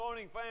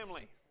morning,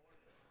 family.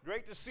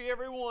 Great to see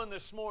everyone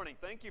this morning.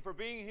 Thank you for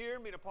being here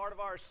and being a part of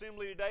our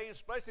assembly today, and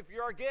especially if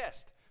you're our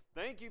guest.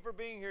 Thank you for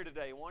being here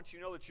today. I want you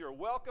to know that you're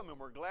welcome, and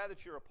we're glad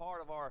that you're a part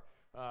of our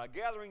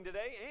gathering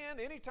today. And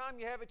anytime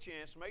you have a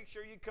chance, make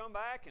sure you come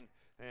back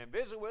and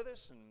visit with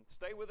us and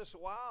stay with us a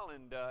while.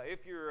 And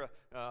if you're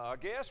a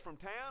guest from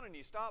town and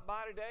you stop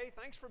by today,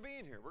 thanks for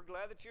being here. We're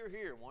glad that you're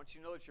here. I want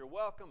you to know that you're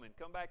welcome, and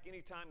come back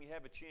anytime you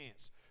have a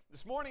chance.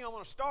 This morning I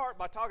want to start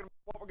by talking about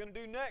what we're going to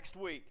do next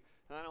week.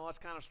 I know that's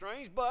kind of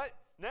strange, but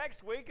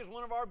next week is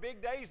one of our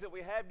big days that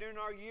we have during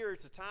our year.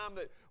 It's a time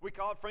that we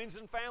call it Friends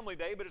and Family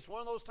Day, but it's one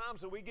of those times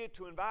that we get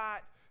to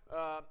invite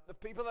the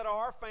people that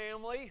are our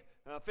family,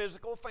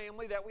 physical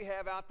family that we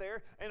have out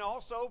there, and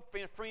also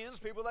friends,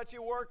 people that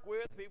you work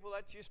with, people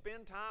that you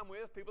spend time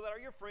with, people that are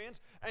your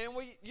friends. And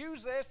we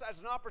use this as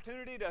an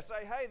opportunity to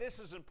say, hey, this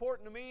is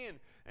important to me,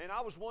 and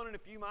I was wondering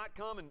if you might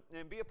come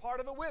and be a part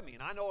of it with me.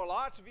 And I know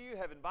lots of you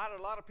have invited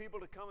a lot of people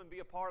to come and be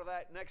a part of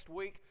that next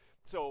week.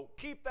 So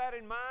keep that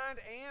in mind,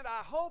 and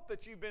I hope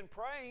that you've been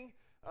praying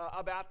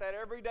about that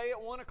every day at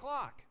 1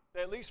 o'clock.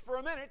 At least for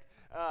a minute,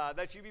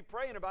 that you be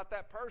praying about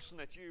that person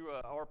that you,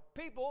 or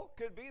people,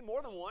 could be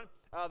more than one,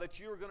 that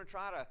you are going to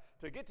try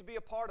to get to be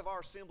a part of our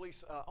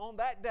assemblies on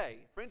that day,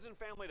 Friends and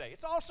Family Day.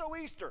 It's also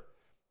Easter.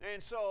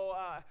 And so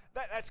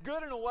that's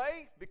good in a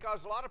way,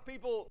 because a lot of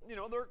people, you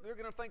know, they're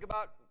going to think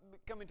about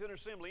coming to an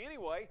assembly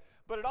anyway.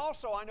 But it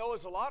also, I know,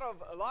 is a lot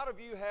of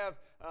you have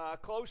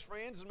close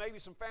friends and maybe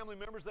some family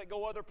members that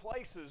go other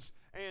places.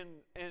 And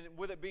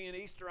with it being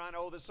Easter, I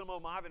know that some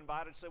of them I've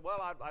invited say, well,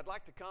 I'd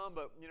like to come,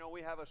 but you know,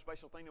 we have a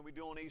special thing that we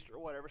do on Easter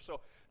or whatever. So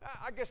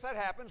I guess that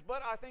happens.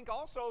 But I think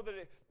also that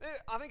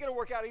I think it'll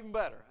work out even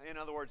better. In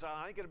other words,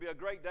 I think it'll be a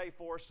great day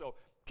for us. So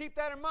keep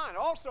that in mind.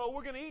 Also,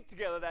 we're going to eat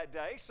together that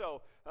day,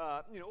 so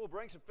we'll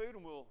bring some food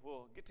and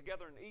we'll get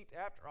together and eat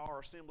after our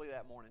assembly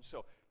that morning.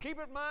 So keep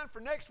it in mind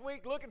for next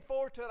week. Looking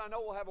forward to it. I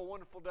know we'll have a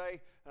wonderful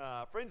day.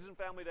 Friends and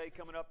Family Day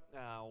coming up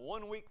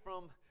 1 week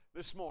from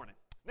this morning.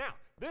 Now,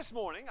 this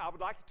morning I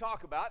would like to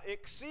talk about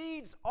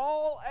exceeds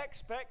all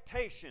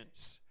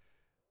expectations.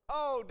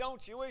 Oh,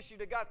 don't you wish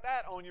you'd have got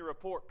that on your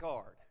report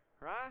card,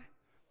 right?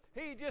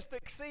 He just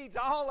exceeds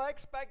all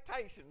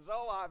expectations.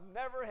 Oh, I've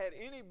never had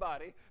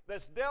anybody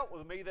that's dealt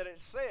with me that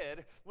it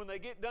said when they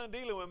get done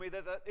dealing with me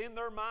that in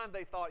their mind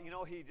they thought, you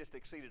know, he just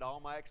exceeded all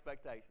my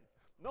expectations.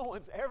 No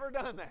one's ever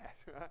done that.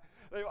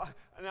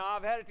 Now,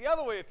 I've had it the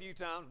other way a few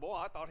times. Boy,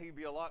 I thought he'd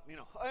be a lot,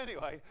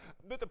 Anyway,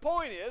 but the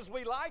point is,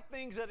 we like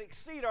things that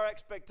exceed our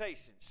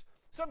expectations.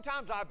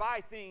 Sometimes I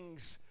buy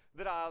things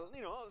that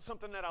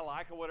something that I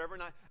like or whatever,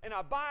 and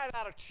I buy it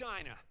out of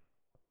China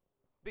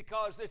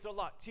because it's a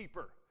lot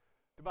cheaper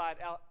to buy it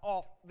out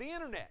off the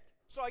internet.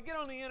 So I get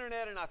on the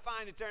internet and I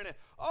find it there, and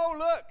oh,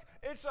 look,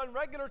 it's a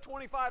regular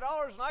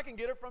 $25 and I can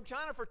get it from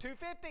China for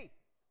 $2.50.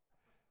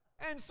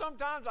 And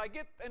sometimes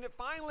and it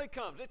finally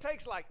comes. It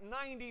takes like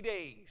 90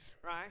 days,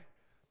 right?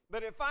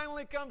 But it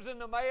finally comes in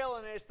the mail,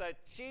 and it's the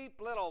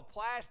cheap little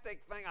plastic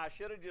thing. I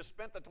should have just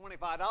spent the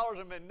 $25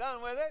 and been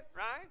done with it,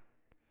 right?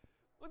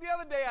 Well, the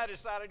other day I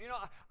decided,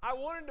 I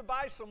wanted to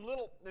buy some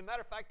little, as a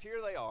matter of fact,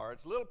 here they are.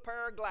 It's a little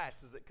pair of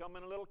glasses that come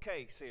in a little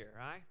case here,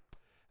 right?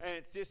 And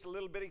it's just a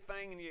little bitty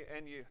thing,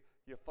 and you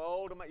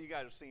fold them out. You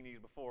guys have seen these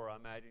before, I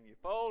imagine. You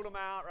fold them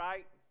out,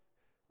 right?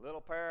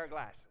 Little pair of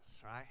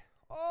glasses, right?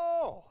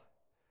 Oh,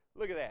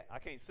 look at that. I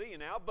can't see you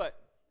now,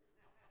 but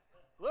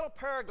little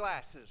pair of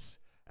glasses.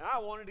 And I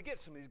wanted to get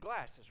some of these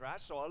glasses, right?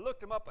 So I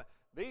looked them up. And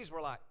these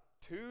were like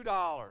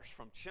 $2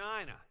 from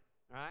China,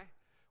 right?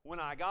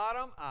 When I got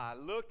them, I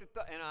looked at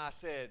and I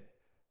said,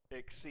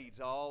 exceeds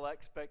all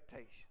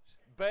expectations.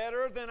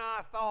 Better than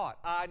I thought.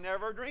 I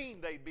never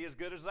dreamed they'd be as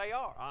good as they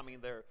are. I mean,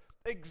 they're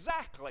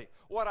exactly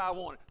what I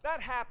wanted.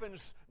 That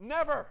happens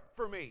never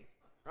for me,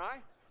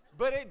 right?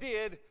 But it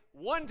did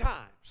one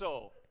time.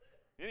 So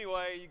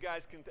anyway, you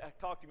guys can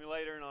talk to me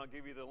later, and I'll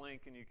give you the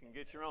link, and you can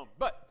get your own.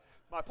 But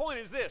my point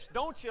is this.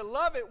 Don't you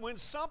love it when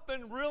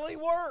something really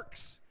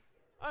works?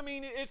 I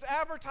mean, it's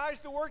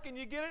advertised to work, and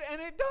you get it,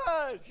 and it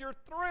does. You're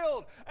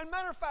thrilled. And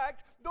matter of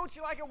fact, don't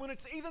you like it when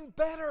it's even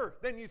better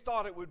than you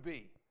thought it would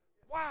be?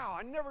 Wow,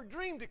 I never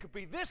dreamed it could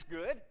be this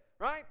good,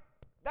 right?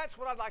 That's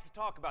what I'd like to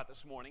talk about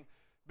this morning.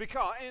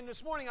 And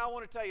this morning I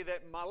want to tell you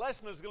that my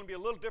lesson is going to be a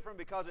little different,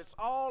 because it's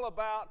all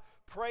about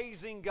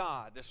praising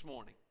God this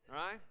morning,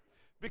 right?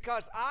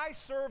 Because I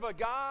serve a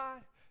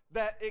God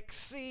that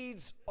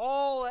exceeds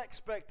all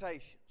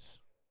expectations.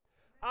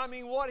 I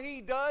mean, what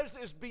He does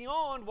is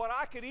beyond what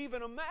I could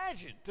even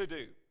imagine to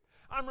do.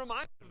 I'm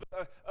reminded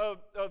of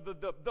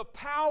the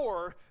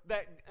power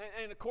that,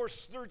 and of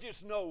course, there's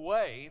just no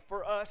way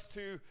for us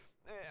to,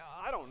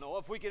 I don't know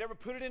if we could ever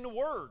put it into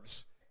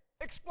words.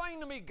 Explain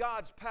to me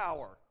God's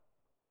power.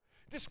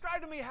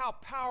 Describe to me how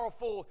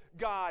powerful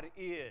God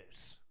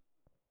is.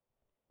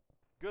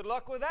 Good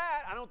luck with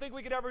that. I don't think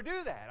we could ever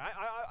do that.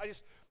 I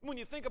just, when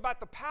you think about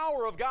the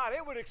power of God,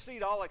 it would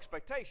exceed all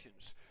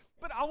expectations.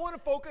 But I want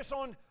to focus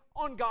on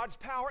God's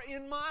power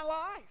in my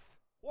life.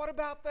 What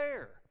about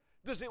there?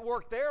 Does it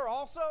work there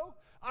also?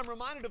 I'm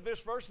reminded of this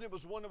verse, and it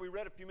was one that we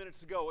read a few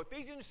minutes ago.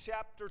 Ephesians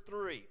chapter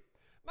 3.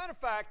 Matter of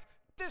fact,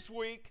 this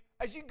week,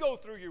 as you go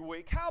through your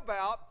week, how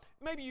about,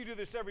 maybe you do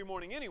this every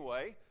morning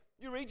anyway,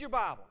 you read your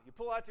Bible. You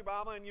pull out your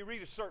Bible and you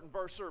read a certain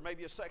verse or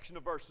maybe a section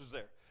of verses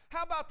there.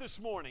 How about this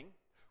week,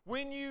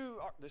 when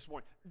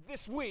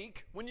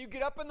you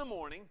get up in the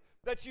morning,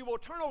 that you will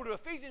turn over to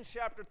Ephesians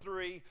chapter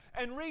 3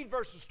 and read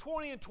verses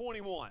 20 and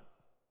 21.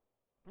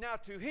 Now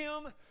to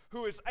him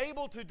who is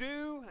able to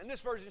do, and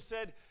this version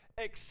said,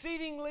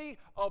 exceedingly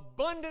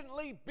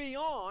abundantly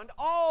beyond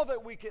all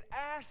that we could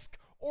ask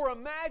or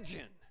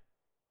imagine,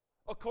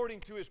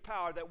 according to his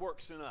power that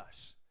works in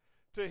us.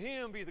 To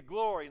him be the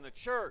glory in the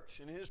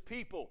church and in his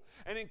people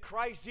and in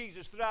Christ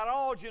Jesus throughout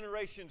all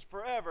generations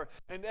forever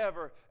and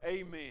ever.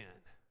 Amen.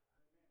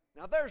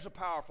 Now there's a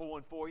powerful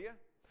one for you.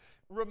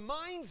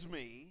 Reminds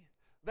me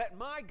that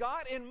my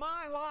God in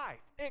my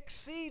life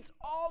exceeds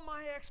all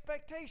my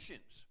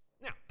expectations.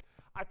 Now,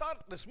 I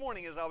thought this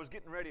morning as I was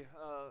getting ready,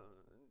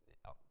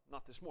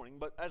 not this morning,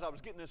 but as I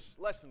was getting this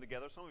lesson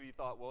together, some of you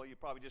thought, well, you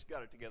probably just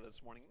got it together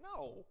this morning.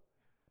 No,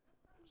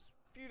 it was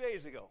a few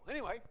days ago.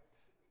 Anyway,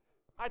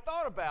 I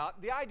thought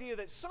about the idea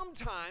that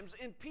sometimes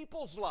in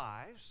people's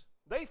lives,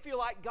 they feel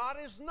like God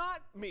is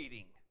not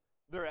meeting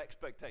their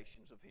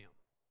expectations of Him.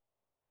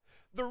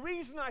 The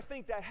reason I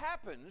think that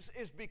happens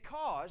is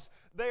because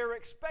they are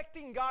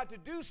expecting God to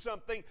do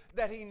something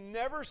that He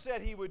never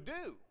said He would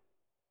do.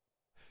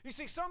 You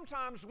see,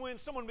 sometimes when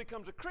someone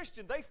becomes a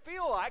Christian, they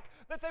feel like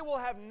that they will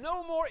have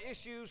no more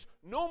issues,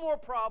 no more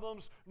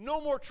problems,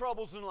 no more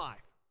troubles in life.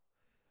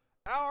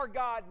 Our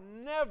God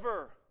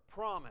never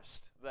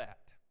promised that.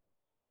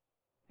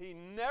 He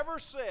never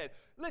said,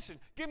 listen,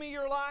 give me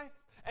your life,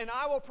 and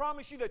I will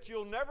promise you that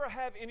you'll never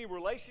have any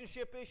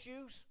relationship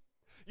issues.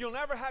 You'll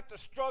never have to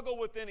struggle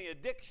with any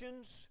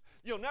addictions.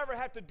 You'll never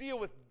have to deal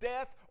with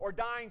death or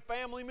dying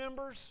family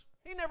members.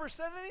 He never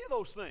said any of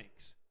those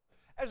things.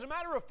 As a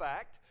matter of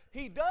fact,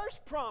 He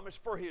does promise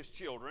for His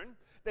children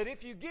that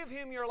if you give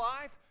Him your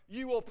life,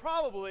 you will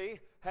probably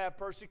have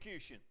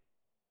persecution.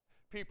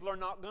 People are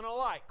not going to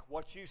like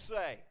what you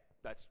say.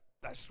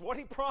 That's what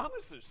He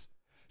promises.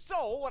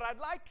 So what I'd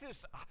like to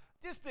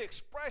just to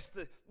express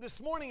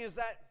this morning is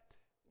that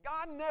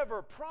God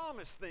never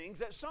promised things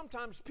that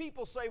sometimes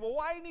people say, well,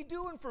 why isn't He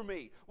doing for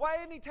me? Why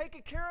isn't He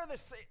taking care of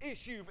this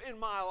issue in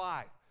my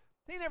life?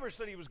 He never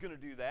said He was going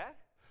to do that.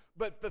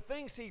 But the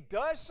things He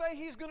does say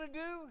He's going to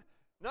do,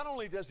 not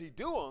only does He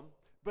do them,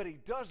 but He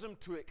does them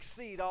to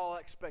exceed all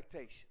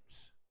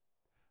expectations.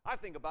 I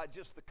think about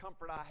just the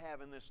comfort I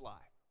have in this life.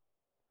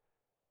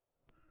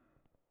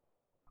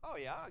 Oh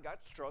yeah, I got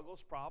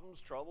struggles, problems,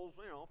 troubles,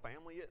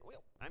 family.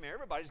 Well, I mean,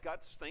 everybody's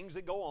got things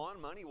that go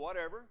on, money,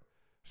 whatever.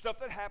 Stuff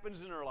that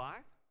happens in their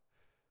life.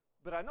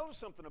 But I noticed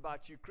something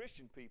about you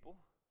Christian people.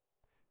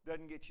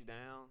 Doesn't get you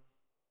down.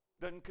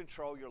 Doesn't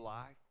control your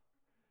life.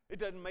 It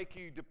doesn't make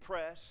you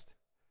depressed.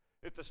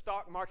 If the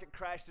stock market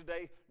crashed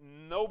today,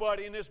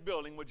 nobody in this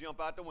building would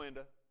jump out the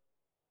window.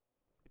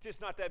 It's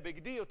just not that big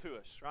a deal to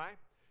us, right?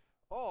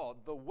 Oh,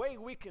 the way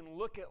we can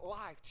look at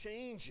life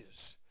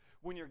changes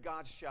when you're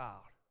God's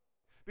child.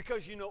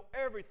 Because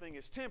everything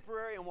is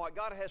temporary, and what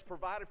God has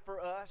provided for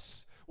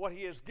us, what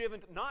He has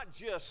given, not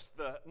just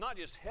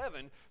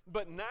heaven,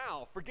 but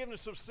now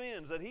forgiveness of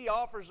sins that He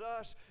offers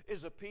us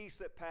is a peace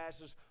that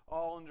passes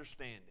all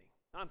understanding.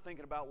 I'm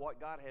thinking about what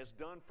God has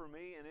done for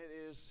me, and it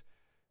is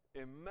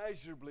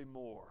immeasurably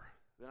more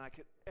than I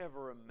could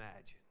ever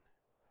imagine.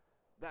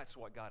 That's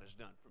what God has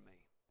done for me.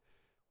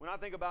 When I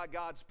think about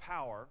God's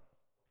power,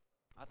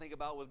 I think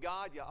about with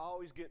God, you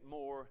always get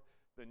more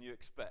than you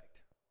expect.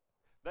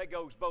 That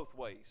goes both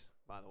ways,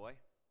 by the way.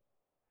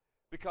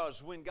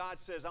 Because when God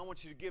says, I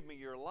want you to give me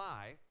your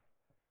life,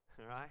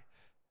 all right,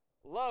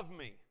 love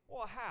me.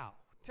 Well, how?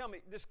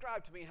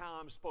 Describe to me how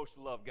I'm supposed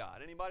to love God.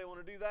 Anybody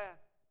want to do that?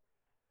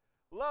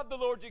 Love the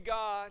Lord your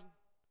God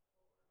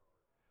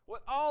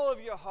with all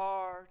of your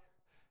heart,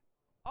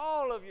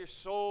 all of your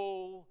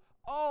soul,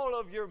 all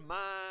of your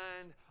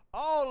mind,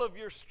 all of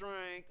your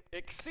strength,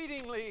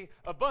 exceedingly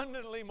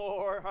abundantly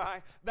more,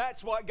 right?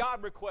 That's what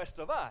God requests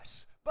of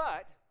us.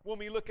 But when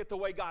we look at the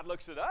way God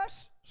looks at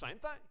us, same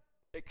thing.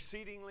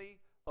 Exceedingly,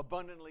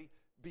 abundantly,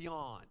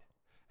 beyond.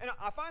 And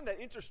I find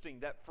that interesting,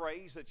 that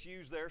phrase that's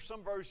used there.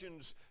 Some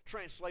versions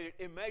translate it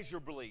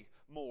immeasurably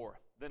more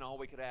than all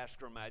we could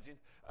ask or imagine.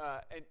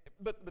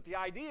 But the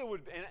idea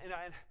would be,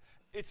 and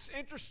it's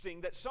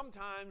interesting that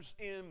sometimes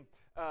in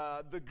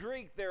the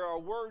Greek there are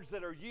words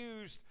that are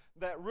used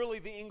that really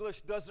the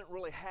English doesn't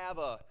really have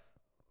a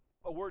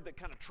word that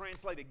kind of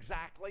translates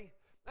exactly.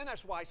 And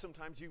that's why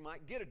sometimes you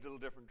might get a little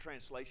different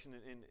translation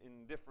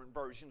in different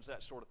versions,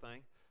 that sort of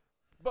thing.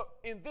 But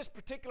in this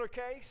particular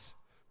case,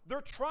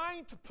 they're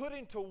trying to put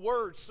into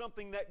words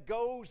something that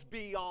goes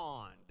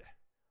beyond.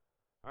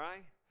 All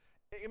right?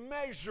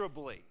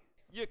 Immeasurably.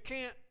 You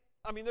can't,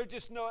 there's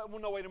just no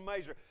way to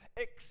measure.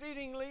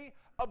 Exceedingly,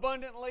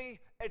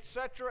 abundantly,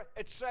 etc.,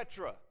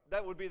 etc.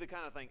 That would be the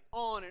kind of thing.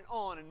 On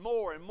and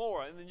more,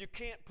 and then you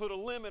can't put a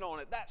limit on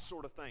it, that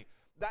sort of thing.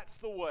 That's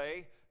the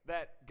way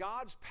that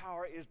God's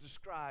power is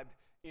described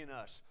in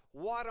us.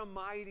 What a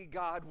mighty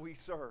God we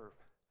serve.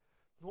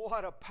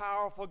 What a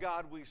powerful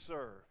God we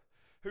serve.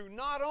 who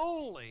not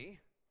only,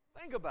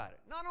 think about it,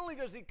 not only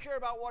does He care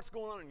about what's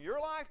going on in your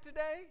life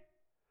today,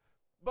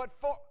 but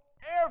for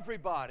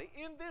everybody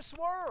in this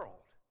world.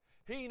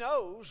 He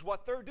knows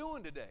what they're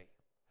doing today.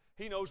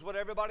 He knows what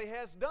everybody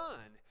has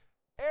done.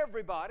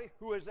 Everybody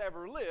who has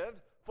ever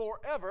lived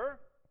forever,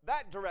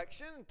 that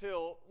direction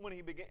until when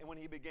he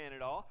began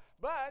it all.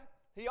 But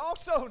He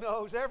also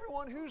knows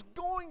everyone who's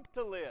going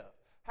to live,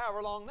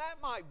 however long that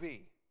might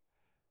be.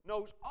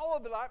 Knows all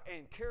of their life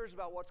and cares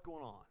about what's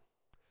going on.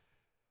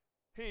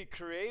 He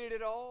created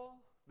it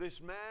all,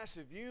 this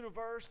massive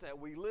universe that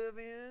we live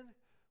in.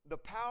 The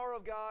power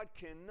of God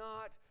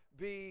cannot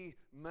be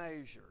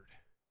measured.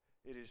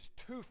 It is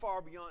too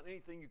far beyond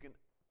anything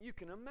you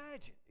can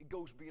imagine. It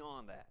goes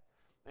beyond that.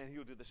 And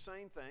He'll do the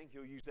same thing.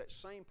 He'll use that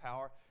same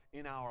power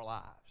in our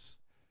lives.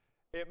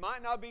 It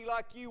might not be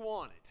like you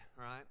want it,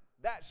 right?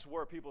 That's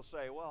where people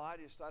say, well, I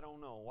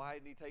don't know. Why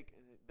did He take...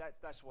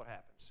 That's what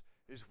happens,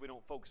 is if we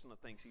don't focus on the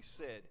things He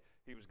said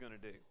He was going to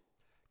do.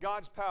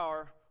 God's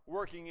power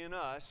working in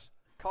us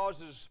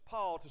causes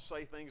Paul to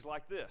say things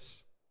like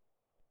this.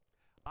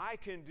 I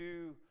can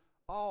do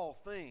all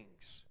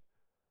things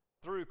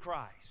through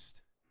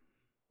Christ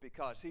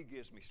because He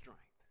gives me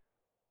strength.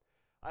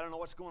 I don't know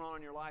what's going on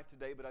in your life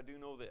today, but I do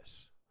know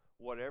this.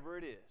 Whatever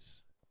it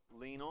is,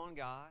 lean on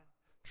God,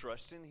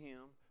 trust in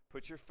Him,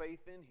 put your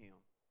faith in Him.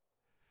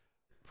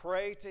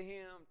 Pray to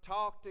Him,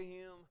 talk to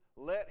Him,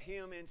 let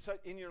Him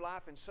in your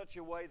life in such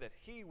a way that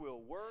He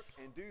will work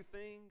and do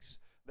things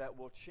that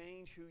will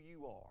change who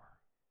you are.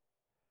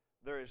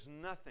 There is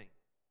nothing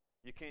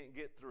you can't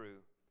get through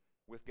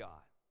with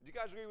God. Do you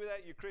guys agree with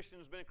that? You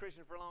Christians, been a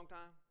Christian for a long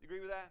time? You agree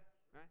with that?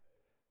 Right?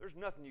 There's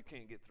nothing you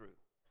can't get through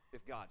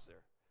if God's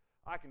there.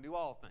 I can do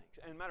all things.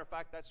 And matter of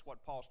fact, that's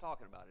what Paul's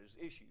talking about, is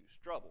issues,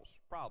 troubles,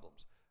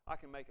 problems. I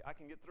can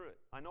get through it.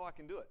 I know I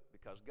can do it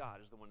because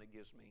God is the one that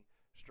gives me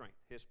strength.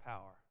 His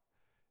power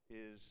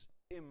is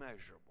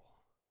immeasurable.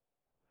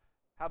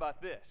 How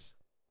about this?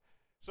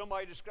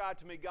 Somebody described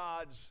to me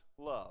God's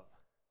love.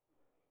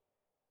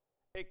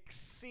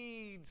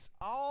 Exceeds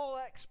all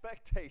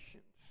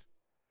expectations.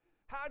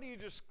 How do you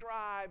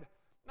describe,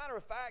 matter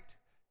of fact,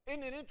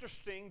 isn't it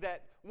interesting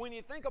that when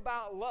you think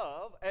about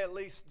love, at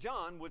least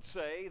John would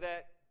say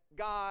that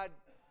God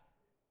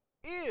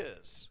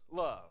is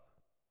love.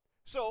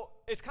 So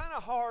it's kind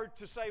of hard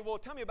to say, well,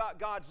 tell me about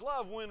God's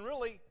love when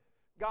really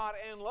God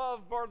and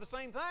love are the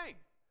same thing.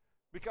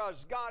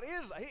 Because God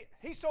is,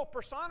 He so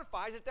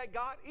personifies it that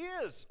God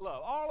is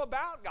love. All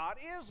about God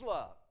is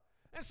love.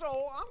 And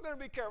so I'm going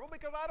to be careful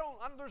because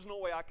there's no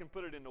way I can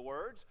put it into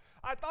words.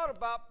 I thought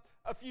about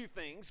a few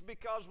things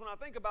because when I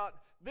think about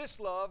this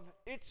love,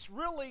 it's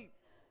really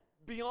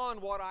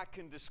beyond what I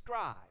can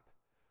describe.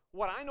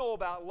 What I know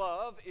about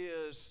love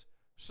is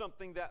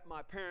something that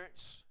my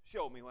parents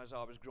showed me as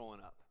I was growing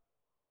up.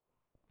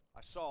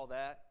 I saw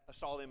that. I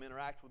saw them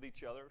interact with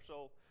each other,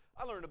 so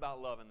I learned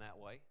about love in that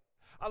way.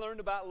 I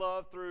learned about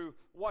love through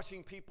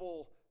watching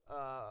people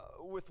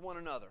with one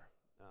another,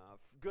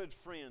 good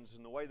friends,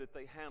 and the way that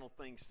they handle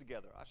things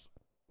together.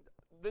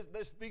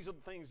 These are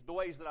the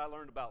ways that I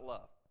learned about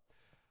love.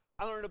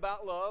 I learned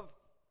about love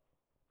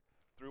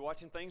through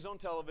watching things on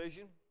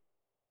television.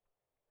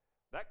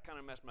 That kind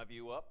of messed my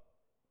view up.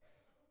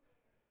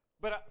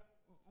 But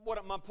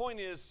my point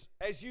is,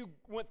 as you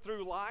went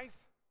through life,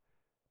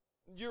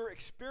 your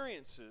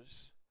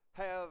experiences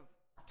have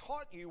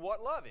taught you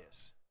what love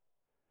is.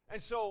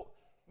 And so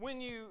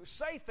when you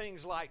say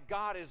things like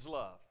God is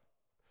love,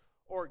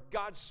 or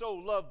God so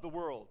loved the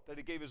world that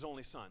He gave His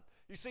only Son,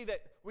 you see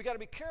that we got to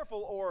be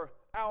careful, or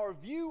our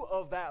view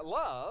of that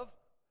love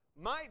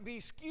might be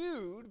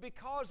skewed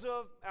because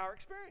of our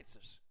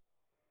experiences.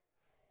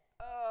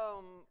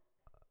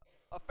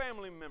 A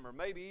family member,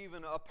 maybe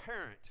even a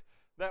parent,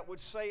 that would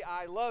say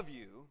I love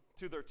you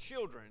to their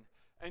children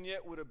and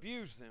yet would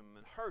abuse them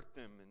and hurt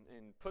them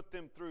and put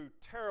them through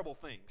terrible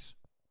things.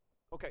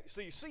 Okay, so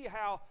you see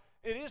how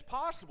it is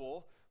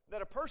possible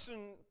that a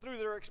person, through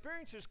their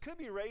experiences, could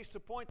be raised to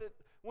a point that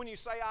when you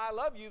say, I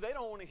love you, they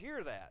don't want to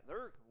hear that.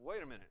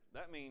 Wait a minute,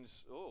 that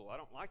means, I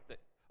don't like that.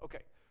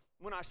 Okay,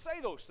 when I say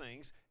those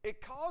things,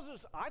 it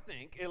causes, I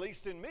think, at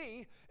least in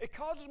me, it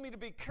causes me to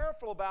be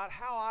careful about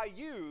how I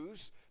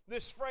use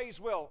this phrase,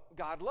 well,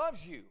 God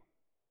loves you.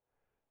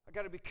 I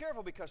got to be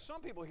careful because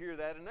some people hear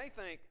that and they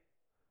think,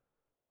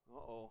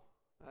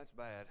 that's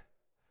bad.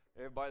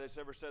 Everybody that's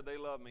ever said they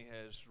love me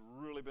has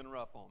really been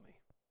rough on me.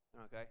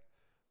 Okay?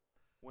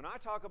 When I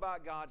talk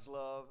about God's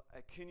love,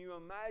 can you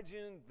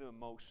imagine the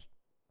most,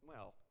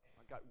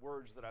 I got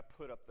words that I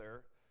put up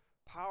there,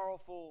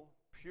 powerful,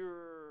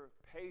 pure,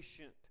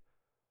 patient,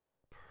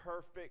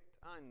 perfect.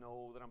 I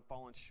know that I'm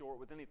falling short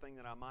with anything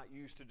that I might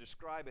use to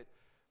describe it,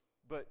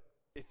 but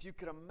if you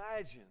could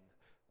imagine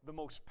the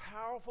most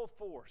powerful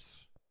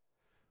force,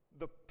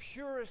 the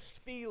purest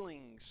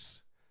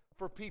feelings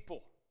for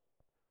people,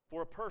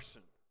 for a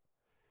person,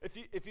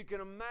 if you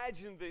can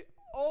imagine the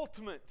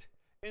ultimate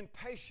in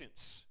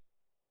patience,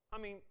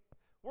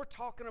 we're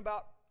talking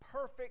about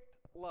perfect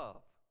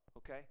love,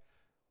 okay?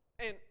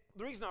 And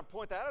the reason I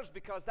point that out is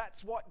because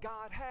that's what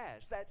God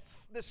has. That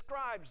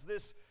describes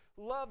this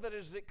love that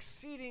is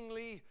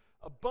exceedingly,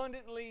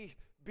 abundantly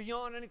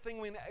beyond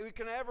anything we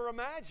can ever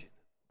imagine.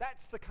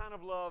 That's the kind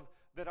of love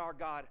that our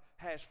God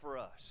has for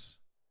us.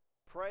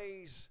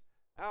 Praise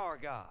our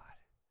God,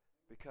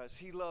 because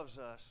He loves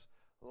us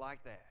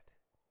like that.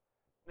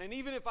 And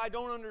even if I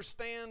don't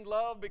understand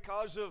love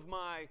because of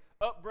my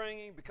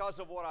upbringing, because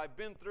of what I've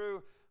been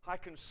through, I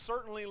can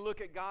certainly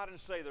look at God and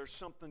say there's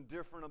something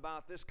different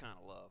about this kind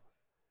of love.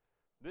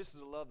 This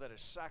is a love that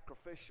is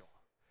sacrificial.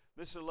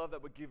 This is a love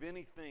that would give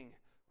anything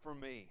for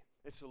me.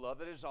 It's a love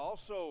that is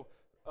also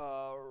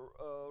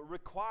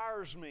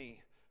requires me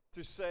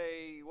to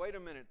say, wait a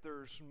minute,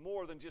 there's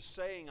more than just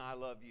saying I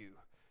love you.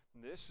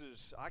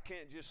 I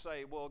can't just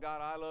say, well, God,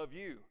 I love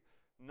you.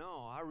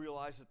 No, I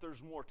realize that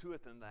there's more to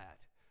it than that.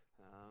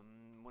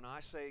 When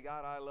I say,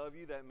 God, I love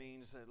you, that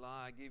means that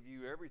I give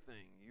you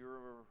everything.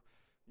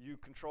 You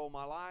control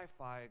my life.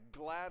 I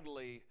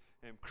gladly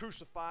am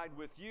crucified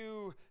with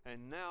you,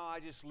 and now I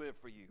just live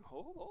for you.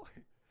 Oh,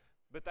 boy.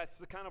 But that's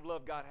the kind of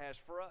love God has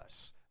for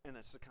us, and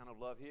that's the kind of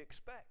love He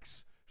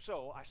expects.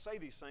 So I say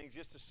these things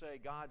just to say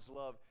God's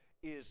love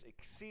is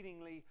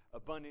exceedingly,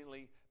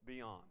 abundantly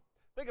beyond.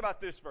 Think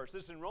about this verse.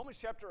 This is in Romans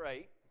chapter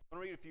 8. I'm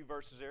going to read a few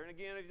verses there. And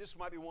again, this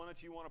might be one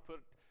that you want to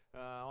put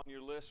on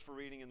your list for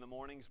reading in the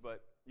mornings,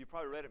 but you've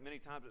probably read it many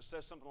times. It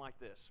says something like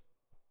this.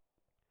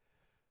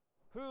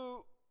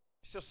 Who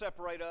shall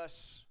separate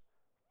us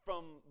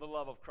from the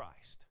love of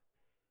Christ?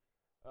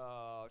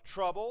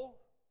 Trouble,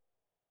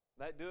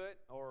 that do it,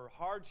 or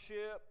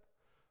hardship,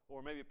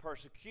 or maybe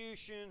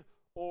persecution,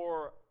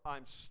 or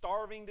I'm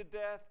starving to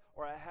death,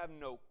 or I have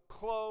no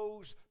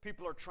clothes,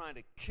 people are trying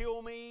to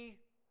kill me.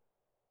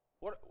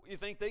 What, you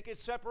think they could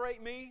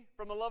separate me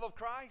from the love of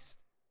Christ?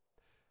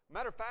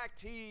 Matter of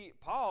fact,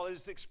 Paul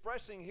is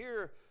expressing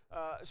here,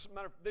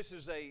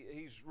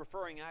 he's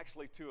referring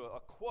actually to a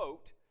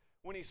quote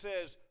when he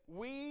says,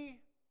 we,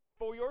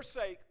 for your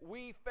sake,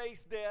 we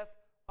face death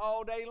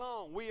all day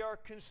long. We are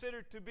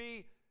considered to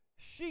be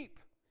sheep,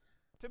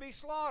 to be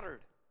slaughtered.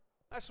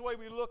 That's the way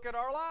we look at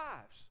our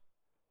lives.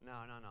 No.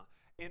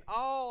 In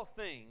all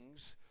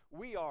things,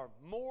 we are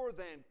more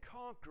than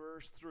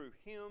conquerors through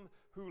Him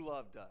who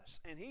loved us.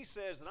 And he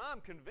says that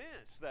I'm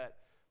convinced that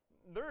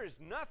there is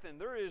not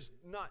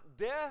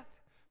death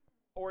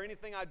or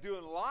anything I do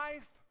in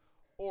life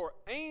or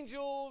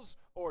angels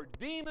or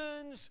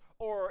demons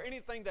or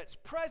anything that's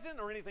present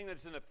or anything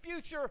that's in the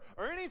future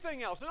or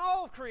anything else in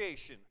all of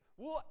creation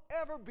will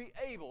ever be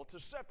able to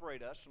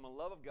separate us from the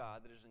love of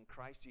God that is in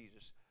Christ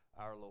Jesus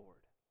our Lord.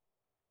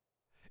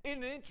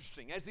 Isn't it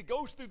interesting? As he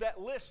goes through that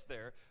list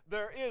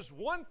there is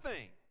one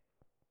thing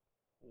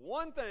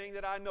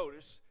that I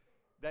notice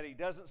that he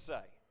doesn't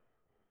say.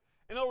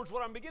 In other words,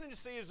 what I'm beginning to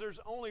see is there's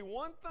only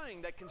one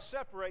thing that can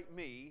separate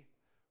me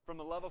from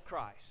the love of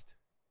Christ.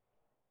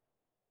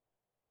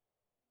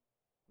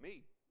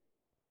 Me.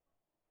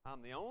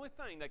 I'm the only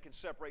thing that can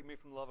separate me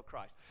from the love of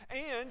Christ.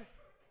 And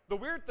the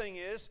weird thing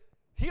is,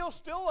 He'll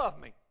still love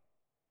me.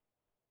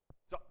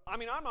 So, I'm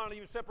not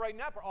even separating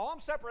that part. All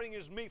I'm separating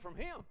is me from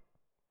Him.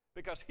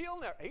 Because He's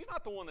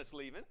not the one that's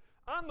leaving.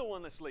 I'm the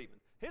one that's leaving.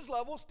 His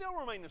love will still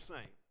remain the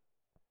same.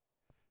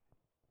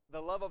 The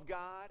love of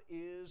God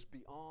is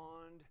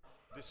beyond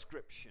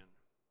description.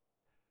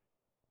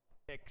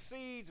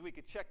 Exceeds, we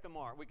could check the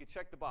mark. We could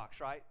check the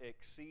box, right?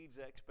 Exceeds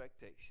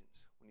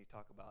expectations when you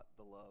talk about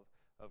the love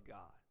of God.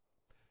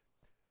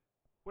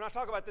 When I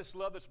talk about this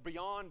love that's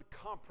beyond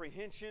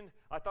comprehension,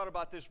 I thought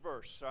about this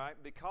verse, right?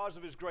 Because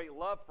of His great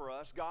love for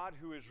us, God,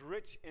 who is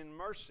rich in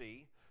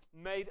mercy,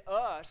 made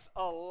us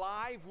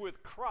alive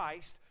with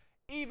Christ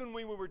even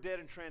when we were dead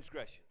in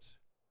transgressions.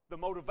 The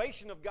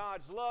motivation of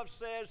God's love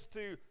says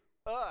to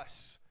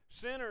us,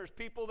 sinners,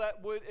 people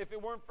that would, if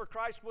it weren't for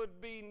Christ,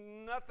 would be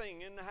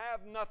nothing and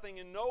have nothing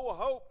and no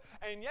hope.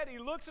 And yet He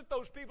looks at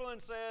those people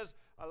and says,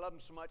 I love them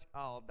so much,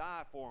 I'll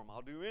die for them.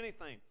 I'll do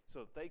anything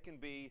so that they can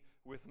be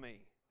with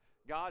me.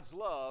 God's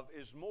love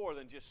is more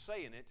than just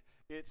saying it,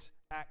 it's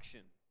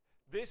action.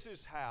 This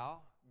is how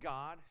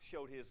God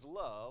showed His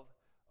love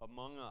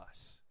among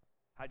us.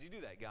 How'd you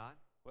do that, God?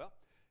 Well,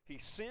 He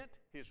sent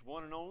His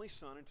one and only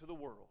Son into the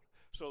world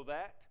so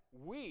that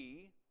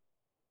we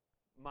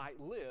might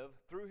live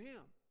through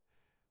Him.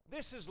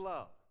 This is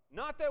love.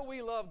 Not that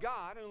we love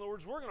God. In other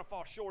words, we're going to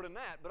fall short in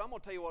that, but I'm going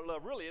to tell you what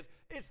love really is.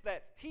 It's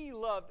that He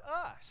loved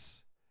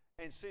us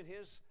and sent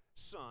His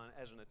Son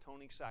as an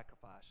atoning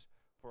sacrifice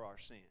for our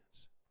sins.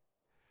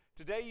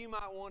 Today you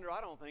might wonder,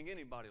 I don't think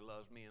anybody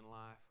loves me in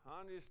life.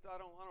 I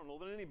don't know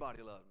that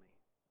anybody loves me.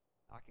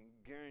 I can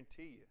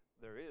guarantee you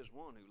there is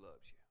one who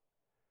loves you.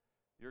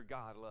 Your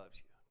God loves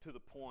you to the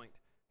point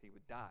He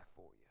would die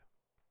for you.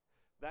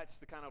 That's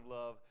the kind of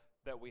love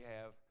that we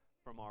have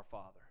from our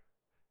Father.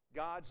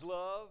 God's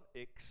love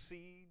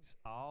exceeds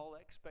all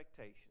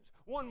expectations.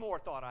 One more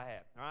thought I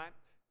have, all right?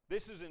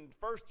 This is in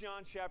 1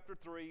 John chapter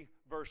 3,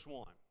 verse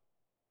 1.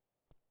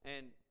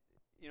 And,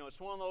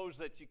 it's one of those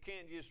that you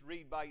can't just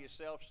read by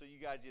yourself, so you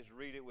guys just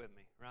read it with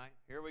me, right?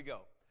 Here we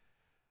go.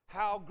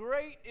 How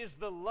great is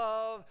the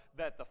love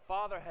that the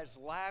Father has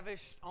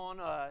lavished on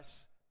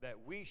us that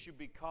we should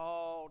be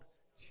called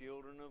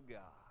children of God.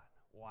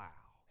 Wow.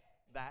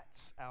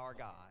 That's our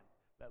God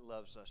that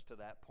loves us to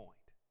that point.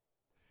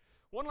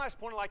 One last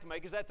point I'd like to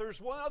make is that there's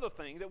one other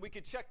thing that we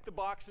could check the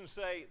box and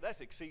say,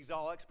 that exceeds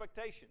all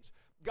expectations.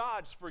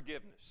 God's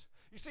forgiveness.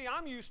 You see,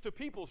 I'm used to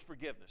people's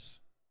forgiveness,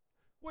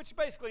 which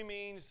basically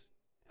means,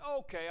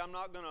 okay, I'm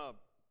not going to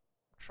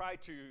try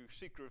to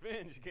seek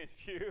revenge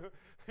against you,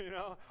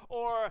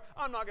 or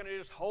I'm not going to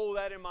just hold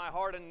that in my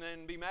heart and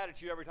then be mad at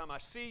you every time I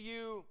see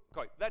you.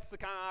 Okay, that's the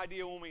kind of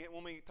idea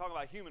when we talk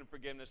about human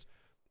forgiveness.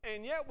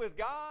 And yet with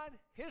God,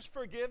 His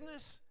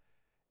forgiveness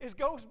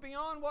goes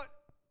beyond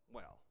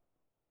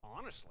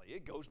honestly,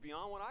 it goes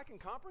beyond what I can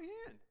comprehend.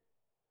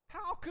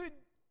 How could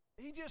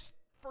He just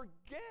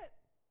forget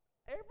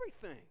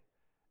everything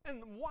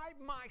and wipe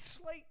my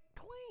slate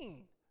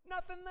clean?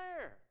 Nothing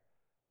there.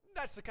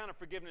 That's the kind of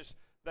forgiveness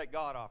that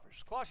God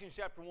offers. Colossians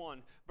chapter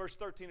 1, verse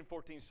 13 and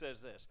 14 says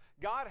this: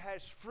 God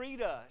has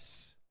freed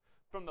us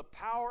from the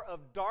power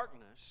of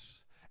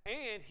darkness,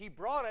 and He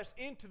brought us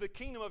into the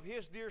kingdom of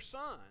His dear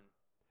Son.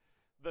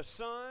 The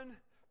Son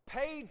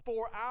paid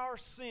for our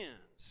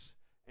sins,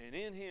 and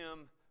in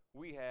Him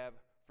we have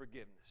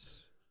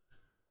forgiveness.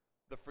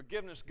 The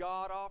forgiveness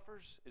God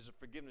offers is a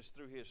forgiveness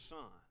through His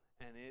Son,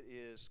 and it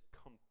is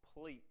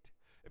complete.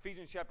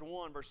 Ephesians chapter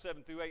 1, verse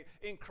 7 through 8.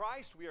 In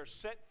Christ we are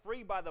set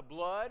free by the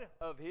blood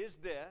of His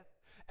death,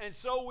 and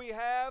so we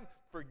have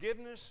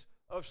forgiveness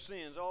of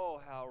sins.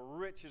 Oh, how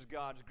rich is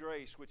God's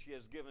grace, which He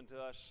has given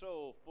to us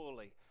so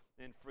fully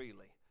and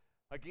freely.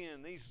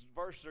 Again, these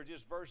verses are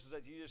just verses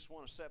that you just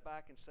want to sit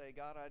back and say,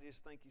 God, I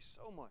just thank You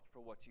so much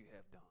for what You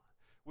have done.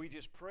 We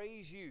just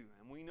praise You,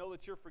 and we know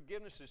that Your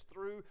forgiveness is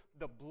through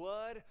the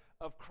blood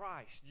of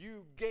Christ.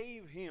 You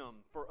gave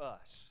Him for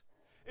us.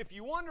 If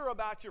you wonder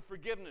about your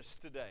forgiveness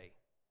today,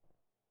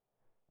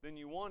 then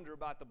you wonder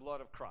about the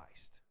blood of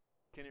Christ.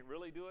 Can it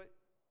really do it?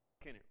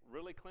 Can it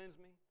really cleanse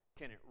me?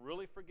 Can it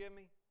really forgive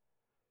me?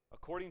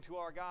 According to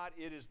our God,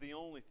 it is the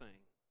only thing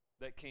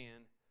that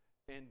can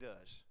and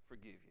does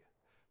forgive you.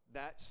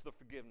 That's the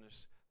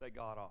forgiveness that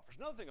God offers.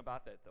 Another thing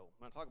about that, though,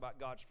 when I talk about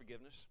God's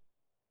forgiveness,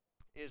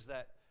 is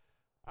that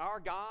our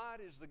God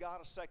is the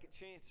God of second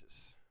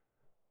chances.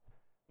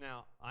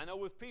 Now, I know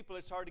with people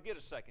it's hard to get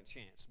a second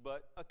chance,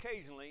 but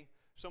occasionally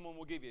someone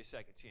will give you a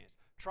second chance.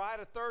 Try it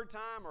a third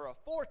time or a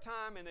fourth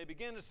time, and they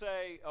begin to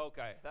say,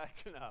 okay,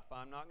 that's enough.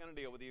 I'm not going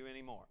to deal with you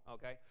anymore,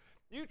 okay?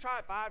 You try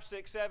it 5,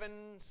 6, 7.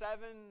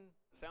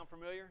 Sound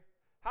familiar?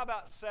 How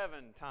about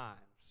 7 times,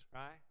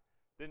 right?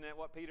 Isn't that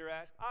what Peter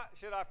asked?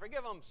 Should I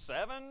forgive them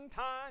 7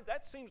 times?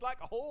 That seems like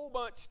a whole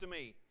bunch to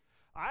me.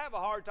 I have a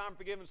hard time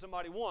forgiving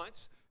somebody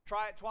once.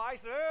 Try it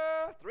twice.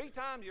 3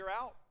 times, you're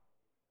out.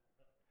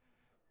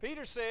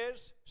 Peter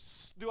says,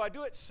 do I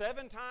do it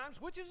 7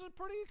 times? Which is a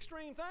pretty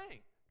extreme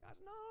thing. Guys,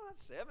 no,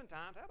 that's 7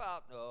 times. How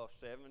about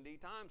 70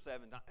 times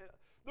 7 times?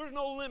 There's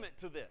no limit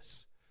to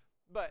this.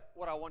 But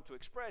what I want to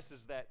express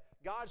is that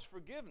God's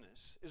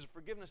forgiveness is a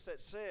forgiveness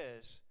that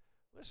says,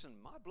 listen,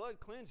 my blood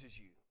cleanses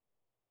you.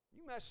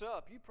 You mess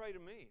up, you pray to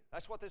me.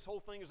 That's what this whole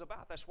thing is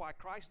about. That's why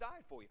Christ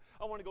died for you.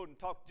 I want to go and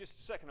talk just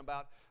a second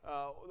about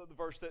the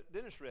verse that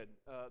Dennis read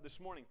this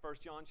morning, 1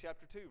 John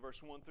chapter 2,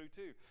 verse 1 through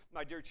 2.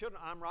 My dear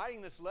children, I'm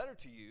writing this letter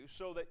to you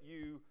so that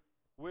you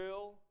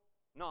will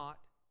not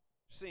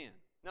sin.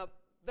 Now,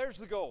 there's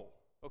the goal,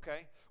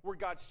 okay? We're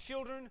God's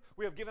children.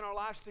 We have given our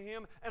lives to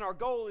Him, and our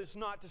goal is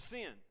not to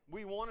sin.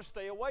 We want to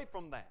stay away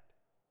from that.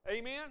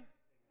 Amen?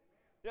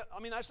 Yeah,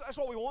 I mean, that's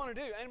what we want to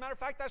do. And as a matter of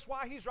fact, that's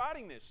why he's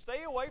writing this.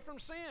 Stay away from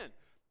sin.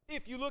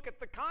 If you look at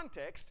the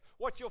context,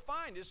 what you'll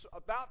find is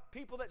about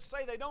people that say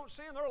they don't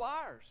sin, they're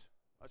liars.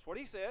 That's what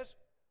he says.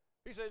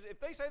 He says, if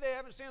they say they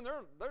haven't sinned,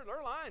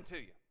 they're lying to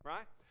you,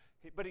 right?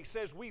 But he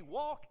says, we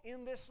walk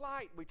in this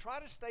light. We try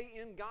to stay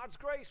in God's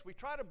grace. We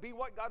try to be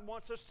what God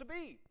wants us to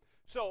be.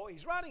 So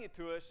he's writing it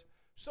to us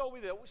so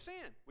we don't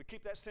sin. We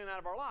keep that sin out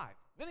of our life.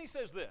 Then he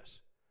says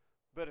this,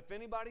 but if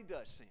anybody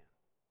does sin,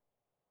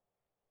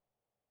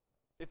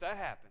 if that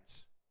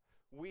happens,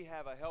 we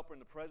have a helper in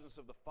the presence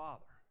of the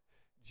Father,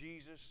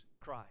 Jesus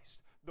Christ,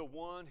 the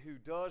one who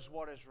does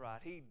what is right.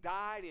 He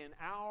died in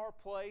our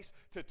place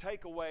to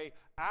take away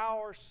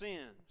our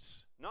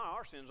sins. Not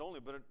our sins only,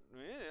 but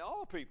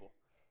all people.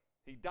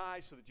 He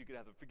died so that you could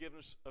have the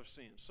forgiveness of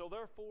sins. So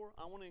therefore,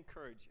 I want to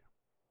encourage you.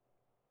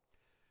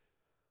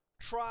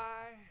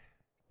 Try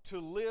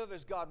to live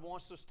as God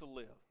wants us to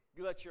live.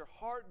 Let your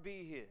heart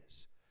be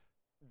His.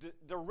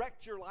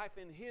 Direct your life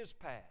in His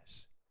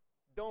paths.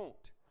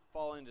 Don't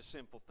fall into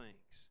sinful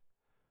things.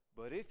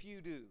 But if you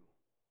do,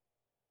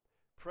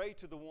 pray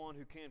to the one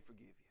who can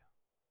forgive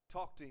you.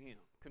 Talk to Him.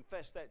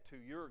 Confess that to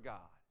your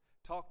God.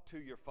 Talk to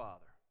your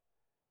Father.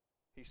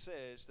 He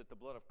says that the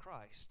blood of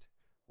Christ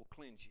will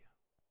cleanse you.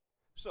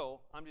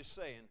 So, I'm just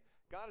saying,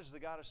 God is the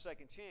God of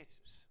second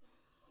chances.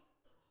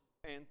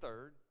 And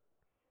third.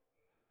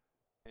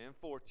 And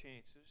fourth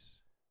chances.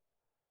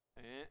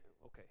 And,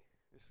 okay,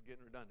 this is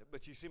getting redundant.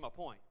 But you see my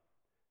point.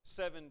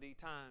 70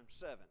 times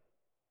 7.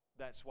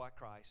 That's why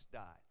Christ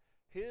died.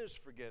 His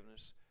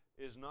forgiveness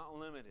is not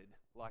limited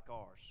like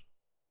ours.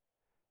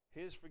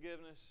 His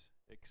forgiveness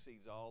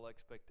exceeds all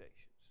expectations.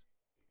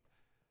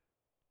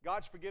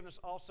 God's forgiveness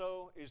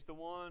also is the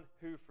one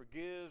who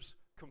forgives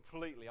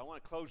completely. I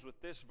want to close with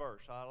this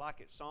verse. I like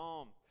it.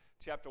 Psalm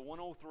chapter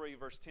 103,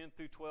 verse 10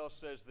 through 12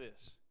 says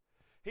this.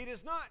 He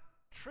does not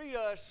treat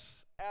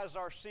us as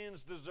our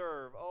sins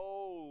deserve.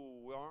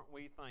 Oh, aren't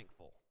we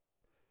thankful?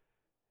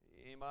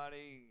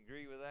 Anybody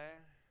agree with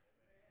that?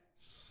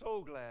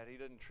 So glad He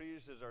doesn't treat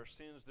us as our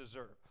sins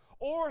deserve.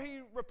 Or He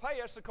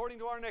repay us according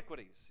to our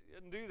iniquities. He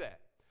doesn't do that.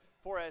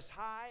 For as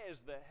high as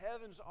the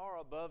heavens are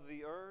above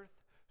the earth,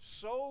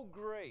 so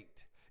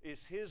great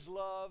is His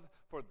love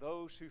for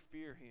those who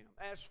fear Him.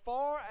 As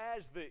far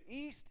as the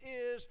east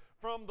is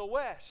from the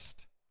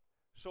west,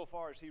 so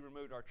far as He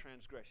removed our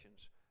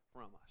transgressions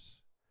from us.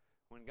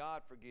 When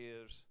God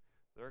forgives,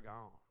 they're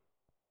gone.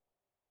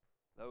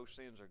 Those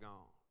sins are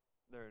gone.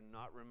 They're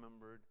not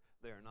remembered.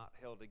 They're not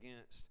held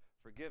against.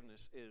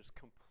 Forgiveness is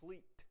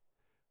complete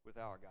with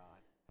our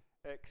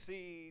God.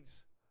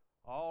 Exceeds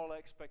all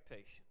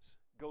expectations.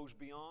 Goes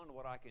beyond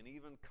what I can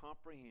even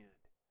comprehend.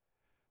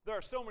 There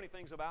are so many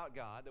things about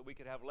God that we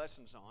could have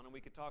lessons on, and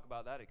we could talk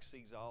about that.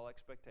 Exceeds all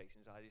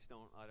expectations.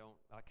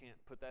 I can't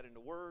put that into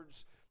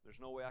words. There's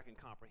no way I can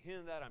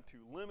comprehend that. I'm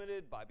too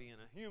limited by being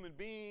a human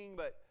being,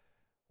 but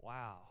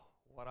wow,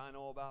 what I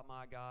know about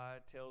my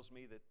God tells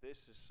me that this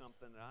is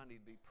something that I need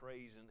to be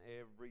praising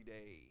every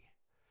day.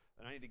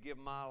 That I need to give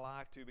my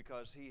life to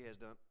because He has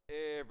done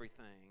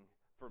everything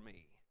for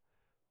me.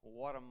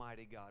 What a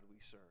mighty God we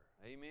serve.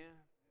 Amen?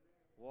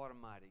 What a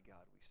mighty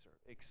God we serve.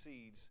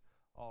 Exceeds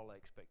all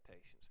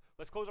expectations.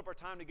 Let's close up our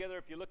time together.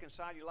 If you look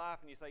inside your life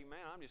and you think, man,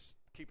 I'm just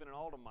keeping it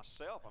all to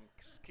myself. I'm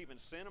keeping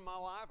sin in my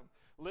life. I'm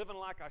living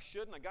like I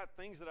shouldn't. I got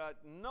things that I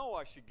know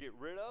I should get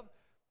rid of.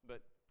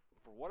 But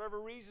for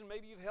whatever reason,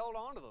 maybe you've held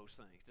on to those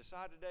things.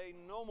 Decide today,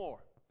 no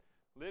more.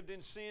 Lived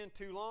in sin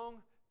too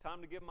long.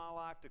 Time to give my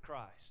life to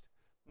Christ.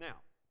 Now,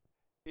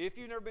 if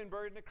you've never been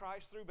buried into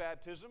Christ through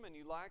baptism and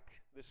you like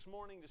this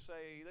morning to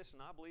say, listen,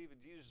 I believe in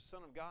Jesus, the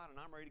Son of God, and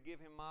I'm ready to give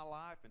Him my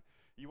life, and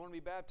you want to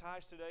be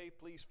baptized today,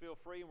 please feel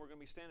free, and we're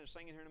going to be standing and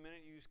singing here in a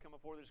minute. You just come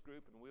before this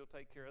group, and we'll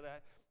take care of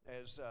that.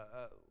 As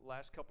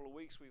last couple of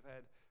weeks, we've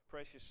had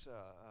precious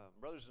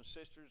brothers and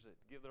sisters that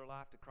give their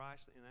life to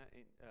Christ,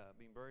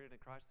 being buried in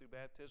Christ through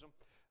baptism.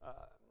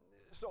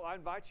 So I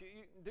invite you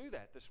to do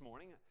that this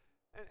morning.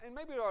 And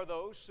maybe there are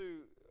those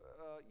who,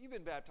 you've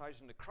been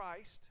baptized into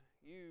Christ,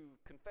 you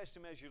confessed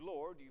Him as your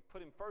Lord, you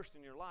put Him first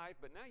in your life,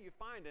 but now you're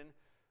finding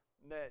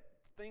that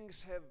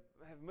things have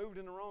moved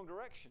in the wrong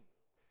direction.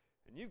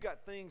 And you've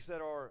got things that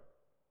are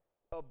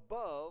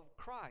above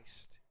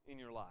Christ in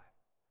your life.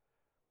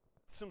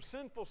 Some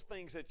sinful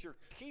things that you're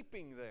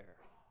keeping there.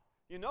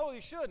 You know you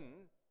shouldn't,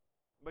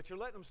 but you're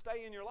letting them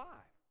stay in your life.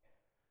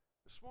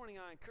 This morning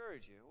I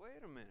encourage you,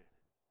 wait a minute.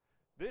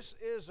 This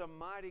is a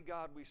mighty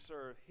God we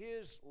serve.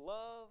 His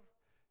love,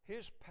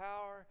 His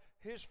power,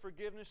 His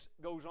forgiveness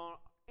goes beyond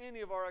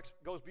any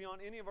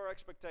of our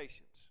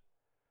expectations.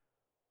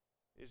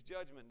 His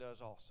judgment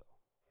does also.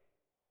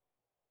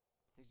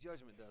 His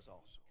judgment does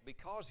also.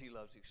 Because He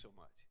loves you so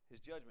much, His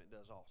judgment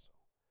does also.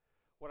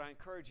 What I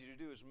encourage you to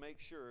do is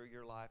make sure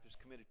your life is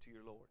committed to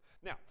your Lord.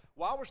 Now,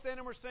 while we're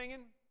standing, we're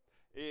singing.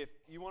 If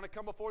you want to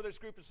come before this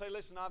group and say,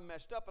 listen, I've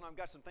messed up and I've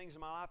got some things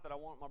in my life that I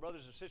want my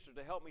brothers and sisters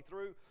to help me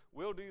through,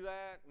 we'll do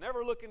that.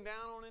 Never looking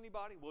down on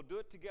anybody. We'll do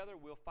it together.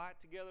 We'll fight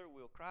together.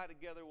 We'll cry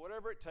together.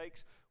 Whatever it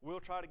takes,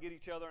 we'll try to get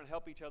each other and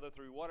help each other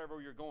through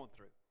whatever you're going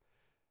through.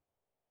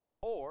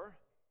 Or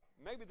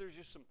maybe there's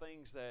just some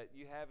things that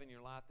you have in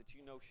your life that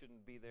you know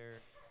shouldn't be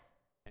there.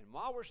 And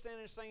while we're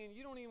standing and singing,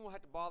 you don't even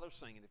have to bother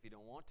singing if you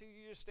don't want to.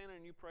 You just stand there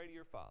and you pray to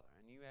your Father.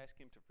 And you ask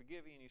Him to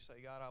forgive you and you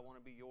say, God, I want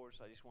to be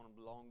yours. I just want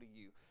to belong to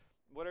you.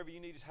 Whatever you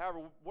need,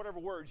 whatever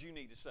words you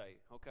need to say,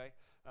 okay?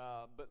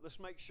 But let's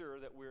make sure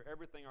that we're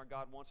everything our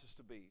God wants us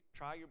to be.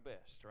 Try your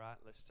best, right?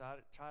 Let's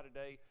try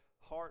today,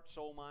 heart,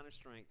 soul, mind, and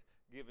strength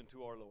given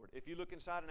to our Lord. If you look inside